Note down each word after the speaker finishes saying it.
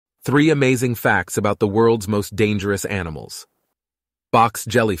3 amazing facts about the world's most dangerous animals. Box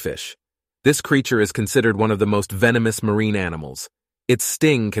jellyfish. This creature is considered one of the most venomous marine animals. Its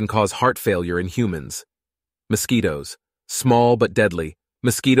sting can cause heart failure in humans. Mosquitoes. Small but deadly,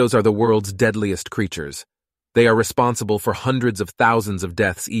 mosquitoes are the world's deadliest creatures. They are responsible for hundreds of thousands of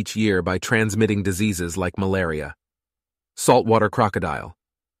deaths each year by transmitting diseases like malaria. Saltwater crocodile.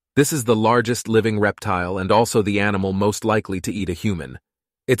 This is the largest living reptile and also the animal most likely to eat a human.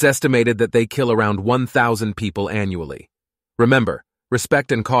 It's estimated that they kill around 1,000 people annually. Remember,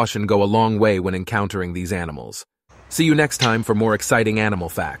 respect and caution go a long way when encountering these animals. See you next time for more exciting animal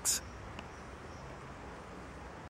facts.